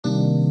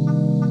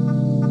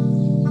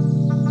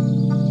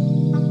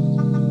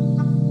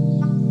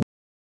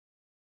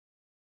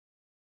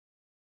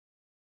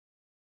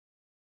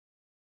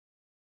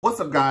What's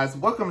up, guys?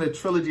 Welcome to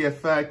Trilogy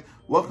Effect.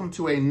 Welcome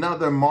to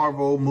another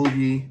Marvel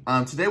movie.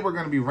 Today we're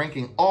going to be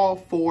ranking all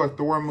 4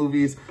 Thor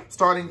movies,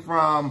 starting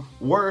from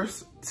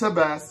worst to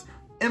best.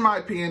 In my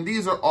opinion,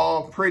 these are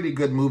all pretty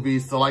good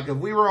movies. So like if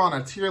we were on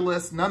a tier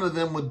list, none of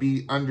them would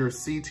be under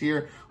C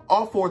tier.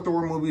 All 4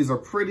 Thor movies are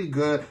pretty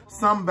good,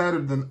 some better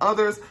than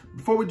others.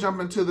 Before we jump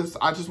into this,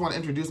 I just want to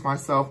introduce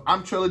myself.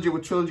 I'm Trilogy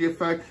with Trilogy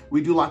Effect.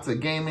 We do lots of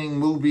gaming,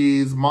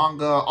 movies,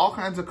 manga, all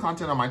kinds of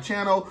content on my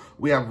channel.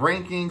 We have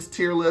rankings,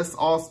 tier lists,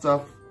 all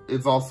stuff.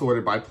 It's all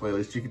sorted by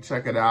playlist. You can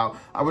check it out.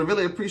 I would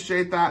really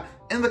appreciate that.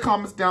 In the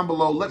comments down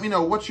below, let me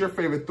know what's your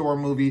favorite Thor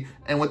movie.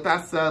 And with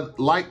that said,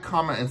 like,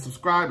 comment, and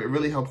subscribe. It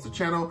really helps the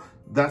channel.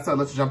 That said,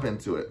 let's jump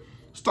into it.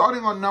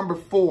 Starting on number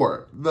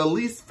 4, the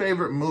least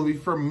favorite movie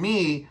for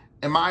me,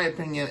 in my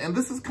opinion, and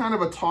this is kind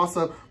of a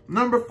toss-up.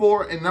 Number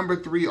 4 and number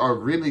 3 are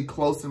really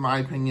close in my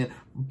opinion,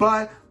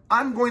 but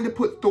I'm going to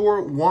put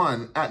Thor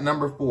 1 at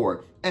number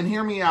 4. And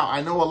hear me out,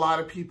 I know a lot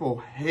of people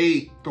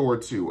hate Thor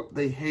 2.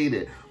 They hate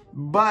it.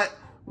 But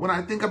when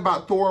I think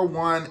about Thor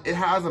 1, it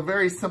has a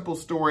very simple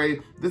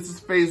story. This is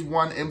phase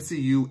 1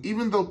 MCU.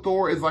 Even though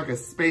Thor is like a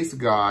space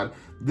god,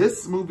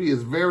 this movie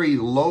is very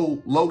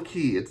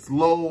low-key. It's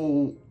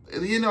low,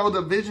 you know,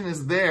 the vision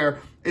is there.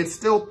 It's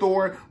still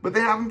Thor, but they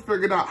haven't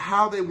figured out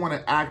how they want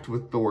to act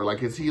with Thor.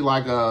 Like, is he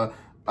like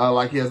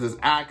like he has this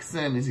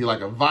accent? Is he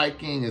like a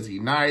Viking? Is he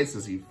nice?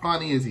 Is he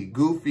funny? Is he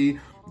goofy?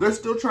 They're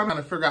still trying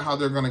to figure out how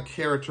they're going to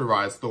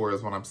characterize Thor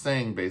is what I'm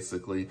saying,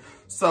 basically.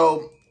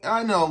 So,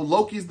 I know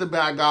Loki's the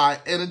bad guy,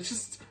 and it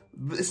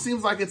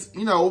seems like it's,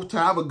 you know, to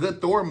have a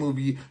good Thor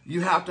movie,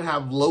 you have to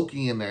have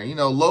Loki in there. You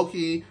know,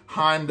 Loki,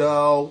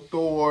 Heimdall,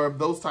 Thor,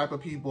 those type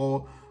of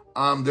people,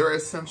 they're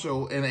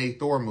essential in a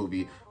Thor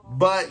movie.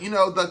 But, you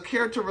know, the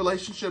character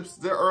relationships,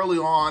 they're early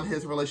on.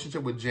 His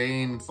relationship with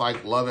Jane, it's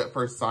like love at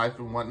first sight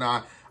and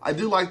whatnot. I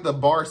do like the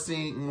bar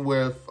scene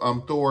with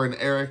Thor and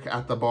Eric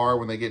at the bar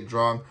when they get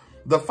drunk.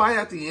 The fight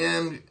at the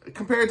end,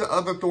 compared to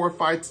other Thor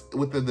fights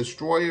with the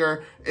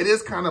Destroyer, it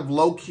is kind of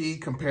low-key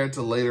compared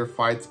to later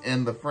fights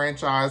in the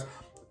franchise.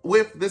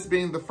 With this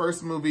being the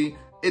first movie,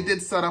 it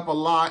did set up a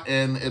lot,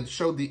 and it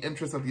showed the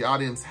interest that the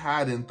audience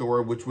had in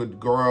Thor, which would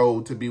grow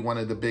to be one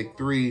of the big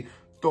 3.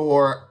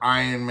 Thor,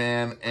 Iron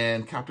Man,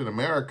 and Captain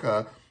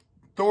America.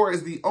 Thor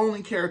is the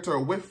only character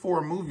with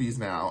 4 movies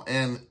now,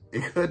 and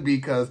it could be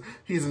because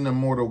he's an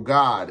immortal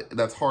god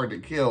that's hard to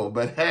kill.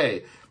 But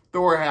hey,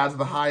 Thor has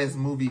the highest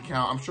movie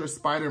count. I'm sure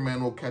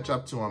Spider-Man will catch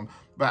up to him.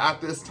 But at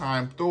this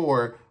time,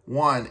 Thor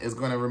 1 is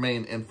going to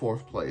remain in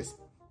 4th place.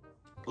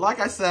 Like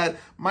I said,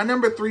 my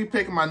number 3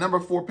 pick and my number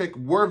 4 pick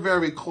were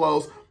very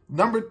close.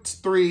 Number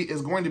 3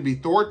 is going to be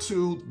Thor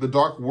 2, The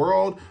Dark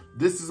World.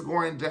 This is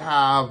going to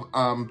have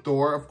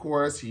Thor, of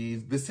course.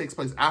 This takes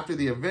place after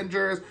the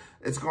Avengers.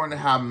 It's going to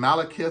have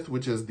Malekith,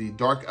 which is the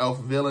dark elf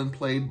villain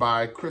played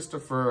by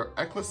Christopher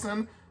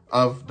Eccleston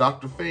of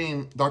Doctor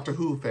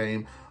Who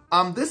fame.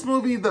 This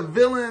movie, the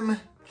villain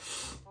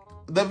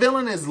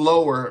is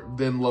lower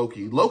than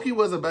Loki. Loki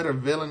was a better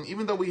villain,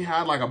 even though we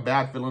had like a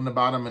bad feeling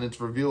about him, and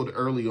it's revealed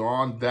early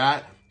on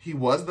that he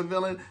was the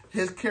villain.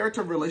 His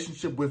character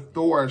relationship with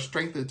Thor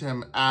strengthened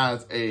him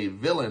as a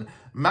villain.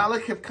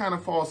 Malekith kind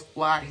of falls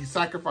flat. He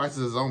sacrifices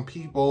his own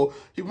people.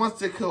 He wants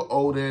to kill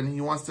Odin. He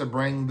wants to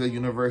bring the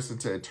universe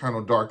into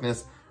eternal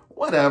darkness.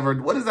 Whatever.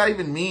 What does that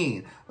even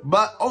mean?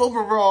 But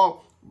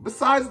overall,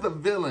 besides the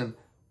villain,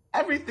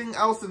 everything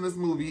else in this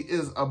movie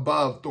is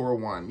above Thor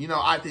 1. You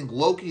know, I think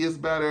Loki is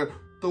better.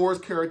 Thor's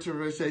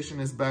characterization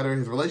is better.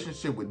 His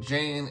relationship with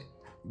Jane,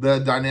 the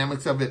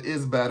dynamics of it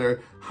is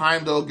better.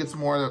 Heimdall gets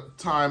more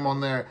time on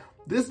there.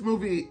 This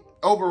movie,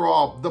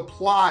 overall, the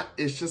plot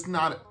is just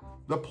not...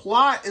 The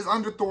plot is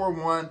under Thor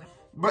 1,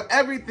 but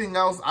everything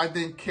else, I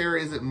think,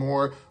 carries it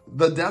more.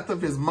 The death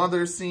of his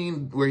mother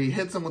scene, where he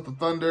hits him with the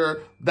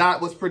thunder,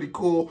 that was pretty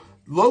cool.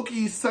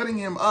 Loki setting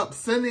him up,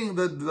 sending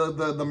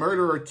the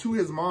murderer to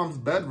his mom's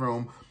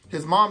bedroom.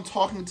 His mom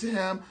talking to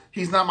him.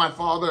 He's not my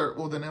father.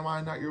 Well, then am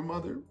I not your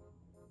mother?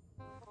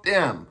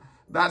 Damn.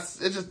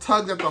 It just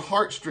tugs at the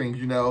heartstrings,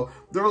 you know.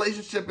 The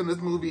relationship in this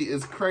movie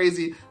is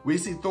crazy. We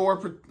see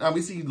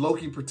we see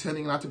Loki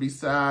pretending not to be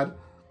sad.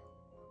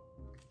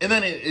 And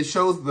then it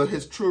shows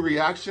his true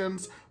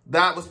reactions.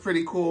 That was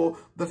pretty cool.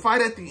 The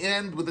fight at the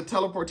end with the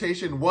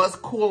teleportation was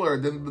cooler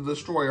than the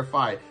Destroyer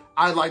fight.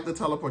 I like the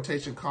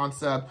teleportation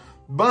concept.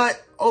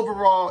 But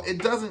overall, it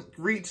doesn't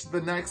reach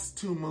the next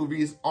 2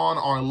 movies on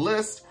our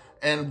list.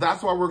 And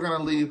that's why we're going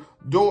to leave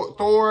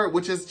Thor,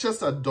 which is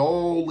just a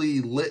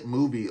dully lit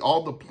movie.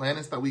 All the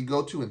planets that we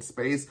go to in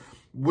space.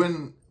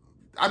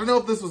 I don't know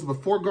if this was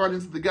before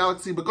Guardians of the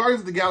Galaxy, but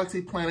Guardians of the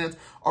Galaxy planets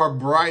are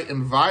bright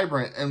and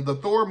vibrant. And the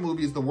Thor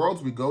movies, the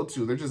worlds we go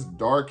to, they're just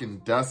dark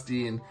and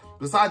dusty. And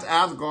besides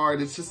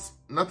Asgard, it's just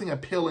nothing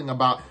appealing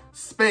about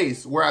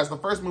space. Whereas the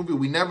first movie,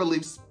 we never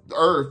leave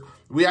Earth.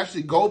 We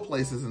actually go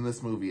places in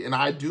this movie. And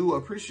I do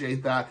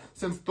appreciate that,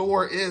 since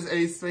Thor is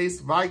a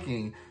space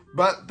Viking.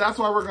 But that's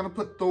why we're going to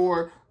put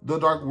Thor, The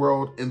Dark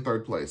World in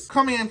 3rd place.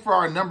 Coming in for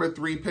our number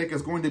 3 pick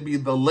is going to be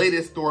the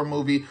latest Thor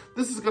movie.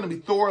 This is going to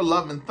be Thor,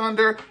 Love and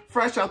Thunder,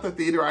 fresh out the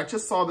theater. I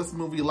just saw this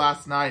movie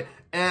last night,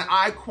 and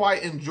I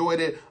quite enjoyed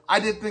it. I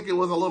did think it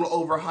was a little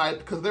overhyped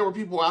because there were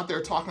people out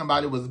there talking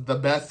about it was the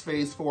best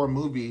Phase 4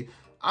 movie.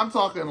 I'm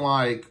talking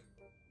like,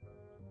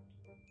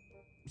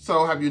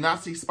 so have you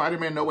not seen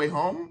Spider-Man No Way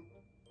Home?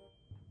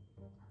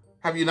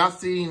 Have you not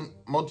seen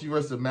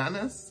Multiverse of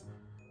Madness?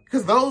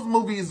 Because those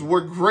movies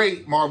were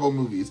great Marvel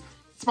movies.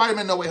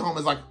 Spider-Man No Way Home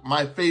is like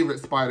my favorite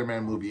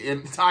Spider-Man movie,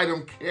 and I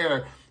don't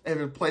care if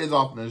it plays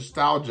off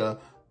nostalgia.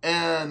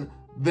 And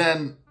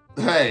then,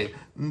 hey,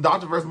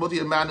 Multiverse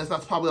of Madness,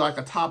 that's probably like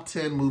a top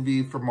 10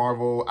 movie for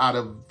Marvel out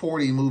of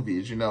 40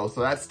 movies, you know,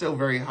 so that's still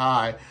very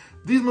high.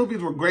 These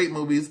movies were great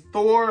movies.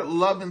 Thor,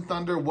 Love and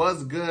Thunder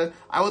was good.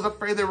 I was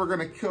afraid they were going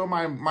to kill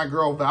my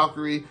girl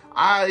Valkyrie.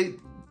 I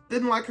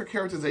didn't like her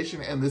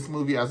characterization in this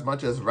movie as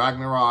much as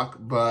Ragnarok,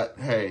 but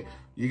hey,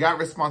 you got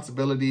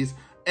responsibilities.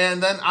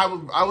 And then I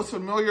was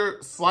familiar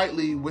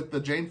slightly with the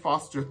Jane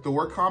Foster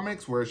Thor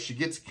comics where she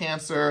gets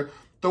cancer,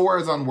 Thor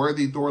is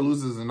unworthy, Thor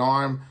loses an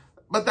arm.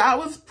 But that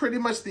was pretty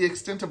much the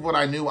extent of what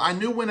I knew. I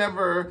knew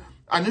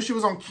she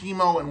was on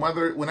chemo,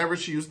 and whenever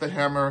she used the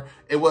hammer,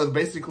 it was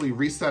basically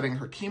resetting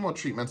her chemo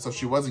treatment so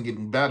she wasn't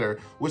getting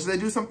better, which they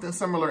do something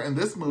similar in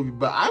this movie.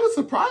 But I was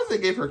surprised they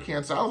gave her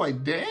cancer. I was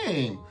like,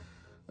 dang,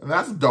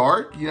 that's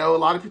dark. You know, a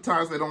lot of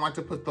times they don't like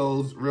to put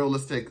those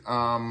realistic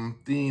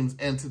themes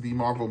into the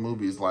Marvel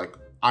movies, like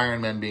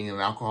Iron Man being an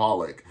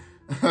alcoholic.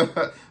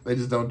 They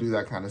just don't do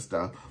that kind of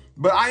stuff.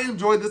 But I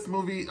enjoyed this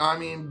movie. I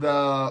mean,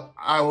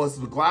 I was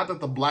glad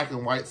that the black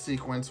and white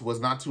sequence was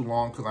not too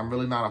long because I'm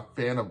really not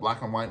a fan of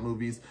black and white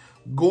movies.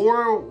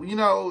 Gore, you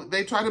know,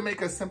 they try to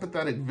make a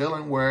sympathetic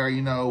villain where,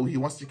 you know, he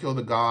wants to kill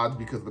the gods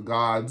because the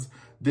gods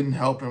didn't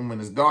help him when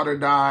his daughter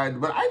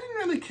died. But I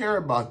didn't really care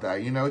about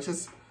that, you know. It's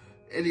just,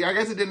 I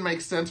guess it didn't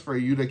make sense for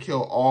you to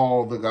kill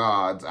all the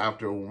gods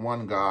after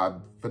one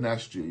god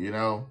finessed you, you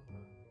know.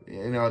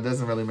 You know, it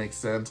doesn't really make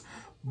sense.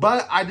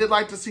 But I did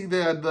like to see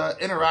the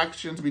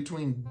interactions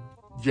between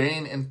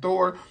Jane and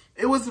Thor.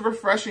 It was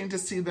refreshing to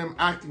see them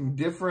acting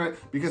different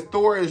because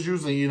Thor is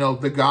usually, you know,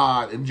 the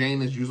god and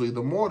Jane is usually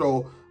the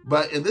mortal.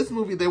 But in this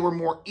movie, they were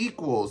more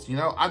equals, you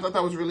know. I thought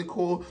that was really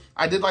cool.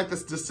 I did like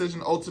this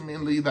decision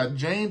ultimately that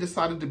Jane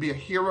decided to be a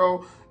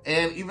hero.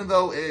 And even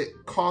though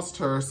it cost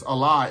her a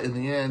lot in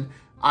the end,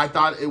 I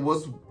thought it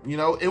was, you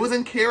know, it was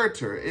in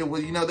character. It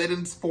was, you know, they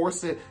didn't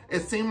force it.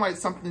 It seemed like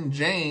something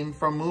Jane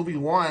from movie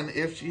 1,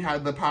 if she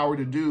had the power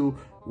to do,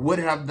 would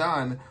have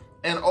done.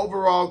 And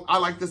overall, I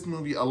like this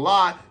movie a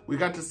lot. We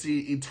got to see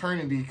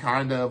Eternity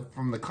kind of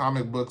from the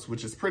comic books,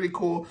 which is pretty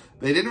cool.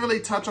 They didn't really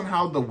touch on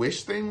how the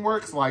wish thing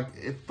works. Like,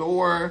 if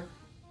Thor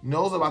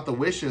knows about the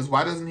wishes,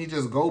 why doesn't he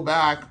just go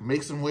back,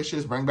 make some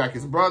wishes, bring back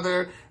his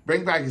brother,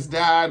 bring back his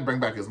dad, bring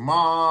back his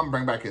mom,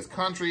 bring back his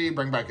country,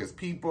 bring back his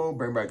people,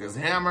 bring back his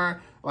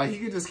hammer? Like, he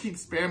could just keep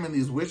spamming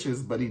these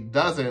wishes, but he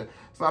doesn't.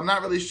 So I'm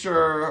not really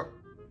sure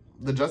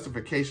the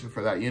justification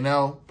for that, you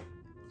know?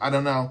 I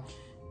don't know.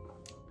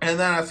 And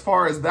then as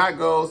far as that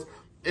goes,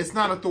 it's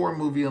not a Thor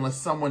movie unless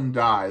someone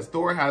dies.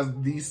 Thor has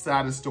the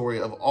saddest story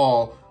of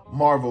all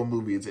Marvel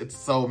movies. It's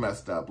so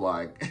messed up.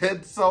 Like,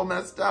 it's so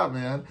messed up,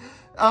 man.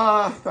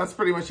 That's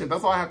pretty much it.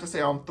 That's all I have to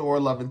say on Thor,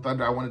 Love and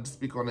Thunder. I wanted to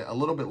speak on it a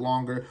little bit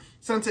longer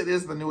since it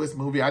is the newest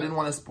movie. I didn't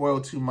want to spoil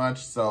too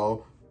much,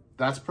 so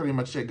that's pretty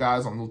much it,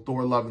 guys, on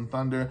Thor, Love and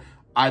Thunder.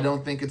 I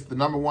don't think it's the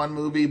 #1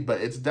 movie, but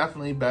it's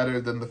definitely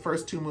better than the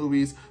first 2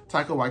 movies.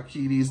 Taika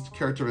Waititi's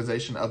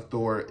characterization of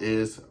Thor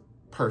is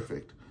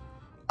perfect.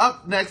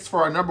 Up next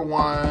for our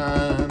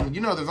 #1,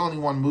 you know there's only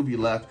one movie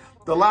left.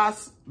 The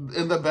last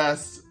and the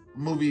best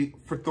movie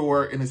for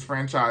Thor in his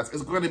franchise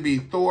is going to be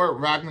Thor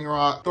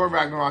Ragnarok. Thor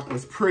Ragnarok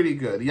was pretty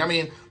good. I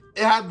mean,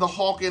 it had the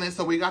Hulk in it,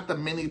 so we got the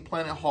mini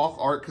Planet Hulk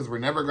art because we're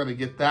never going to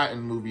get that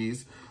in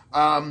movies.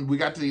 We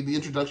got the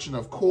introduction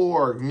of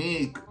Korg,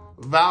 Meek,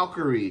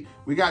 Valkyrie.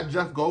 We got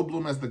Jeff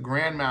Goldblum as the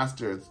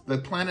Grandmaster, the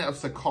planet of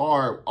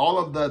Sakaar, all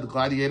of the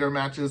gladiator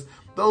matches.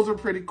 Those were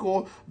pretty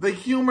cool. The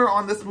humor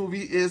on this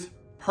movie is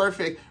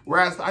perfect,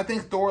 whereas I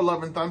think Thor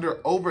Love and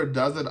Thunder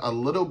overdoes it a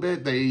little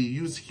bit. They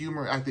use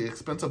humor at the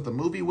expense of the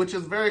movie, which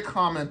is very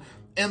common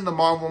in the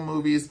Marvel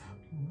movies.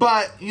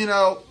 But, you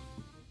know,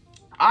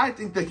 I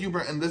think the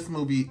humor in this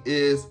movie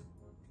is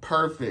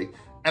perfect.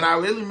 And I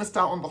really missed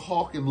out on the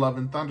Hulk in Love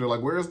and Thunder.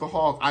 Like, where's the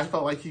Hulk? I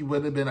felt like he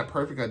would have been a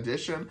perfect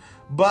addition.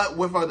 But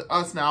with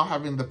us now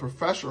having the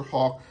Professor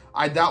Hulk,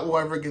 I doubt we'll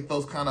ever get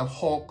those kind of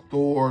Hulk,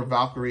 Thor,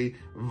 Valkyrie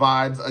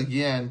vibes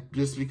again,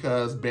 just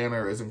because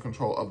Banner is in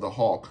control of the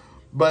Hulk.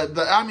 But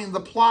I mean, the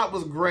plot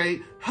was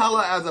great.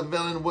 Hela as a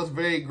villain was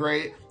very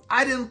great.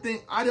 I didn't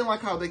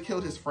like how they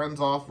killed his friends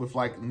off with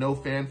like no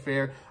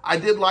fanfare. I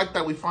did like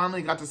that we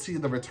finally got to see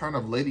the return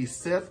of Lady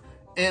Sif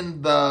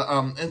in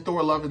the in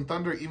Thor Love and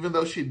Thunder, even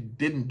though she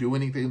didn't do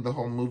anything the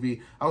whole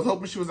movie. I was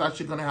hoping she was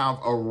actually going to have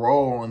a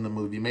role in the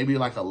movie, maybe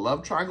like a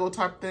love triangle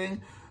type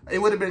thing. It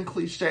would have been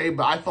cliche,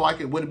 but I feel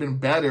like it would have been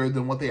better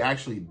than what they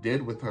actually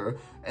did with her.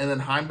 And then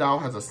Heimdall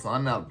has a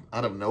son out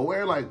of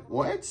nowhere. Like,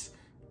 what?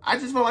 I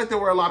just felt like there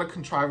were a lot of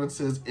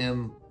contrivances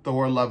in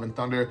Thor Love and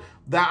Thunder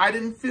that I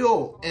didn't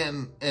feel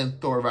in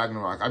Thor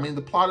Ragnarok. I mean,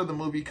 the plot of the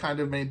movie kind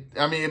of made,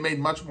 it made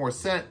much more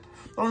sense.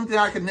 The only thing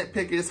I could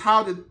nitpick is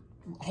how did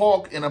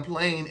Hulk in a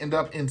plane end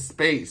up in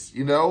space,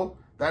 you know?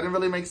 That didn't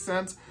really make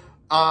sense.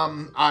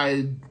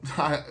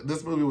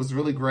 This movie was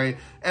really great.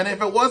 And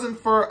if it wasn't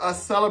for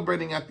us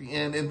celebrating at the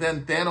end and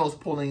then Thanos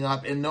pulling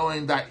up and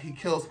knowing that he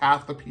kills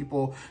half the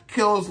people,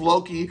 kills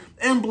Loki,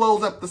 and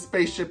blows up the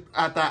spaceship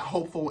at that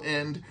hopeful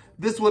end,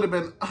 this would have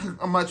been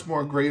a much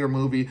more greater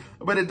movie.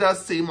 But it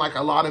does seem like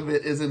a lot of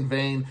it is in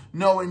vain,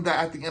 knowing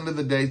that at the end of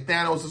the day,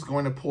 Thanos is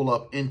going to pull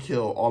up and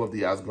kill all of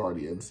the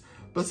Asgardians.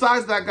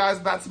 Besides that, guys,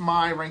 that's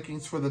my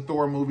rankings for the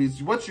Thor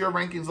movies. What's your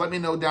rankings? Let me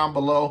know down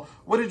below.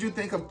 What did you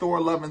think of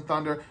Thor: Love and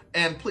Thunder?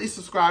 And please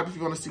subscribe if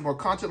you want to see more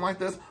content like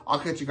this. I'll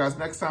catch you guys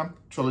next time.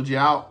 Trilogy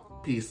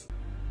out. Peace.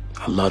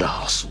 I love the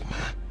hustle,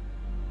 man.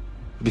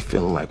 I be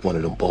feeling like one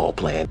of them ball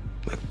playing,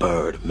 like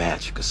Bird or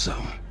Magic or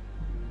something.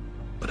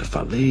 But if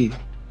I leave,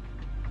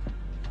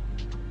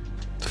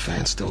 the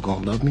fans still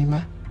gonna love me,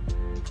 man?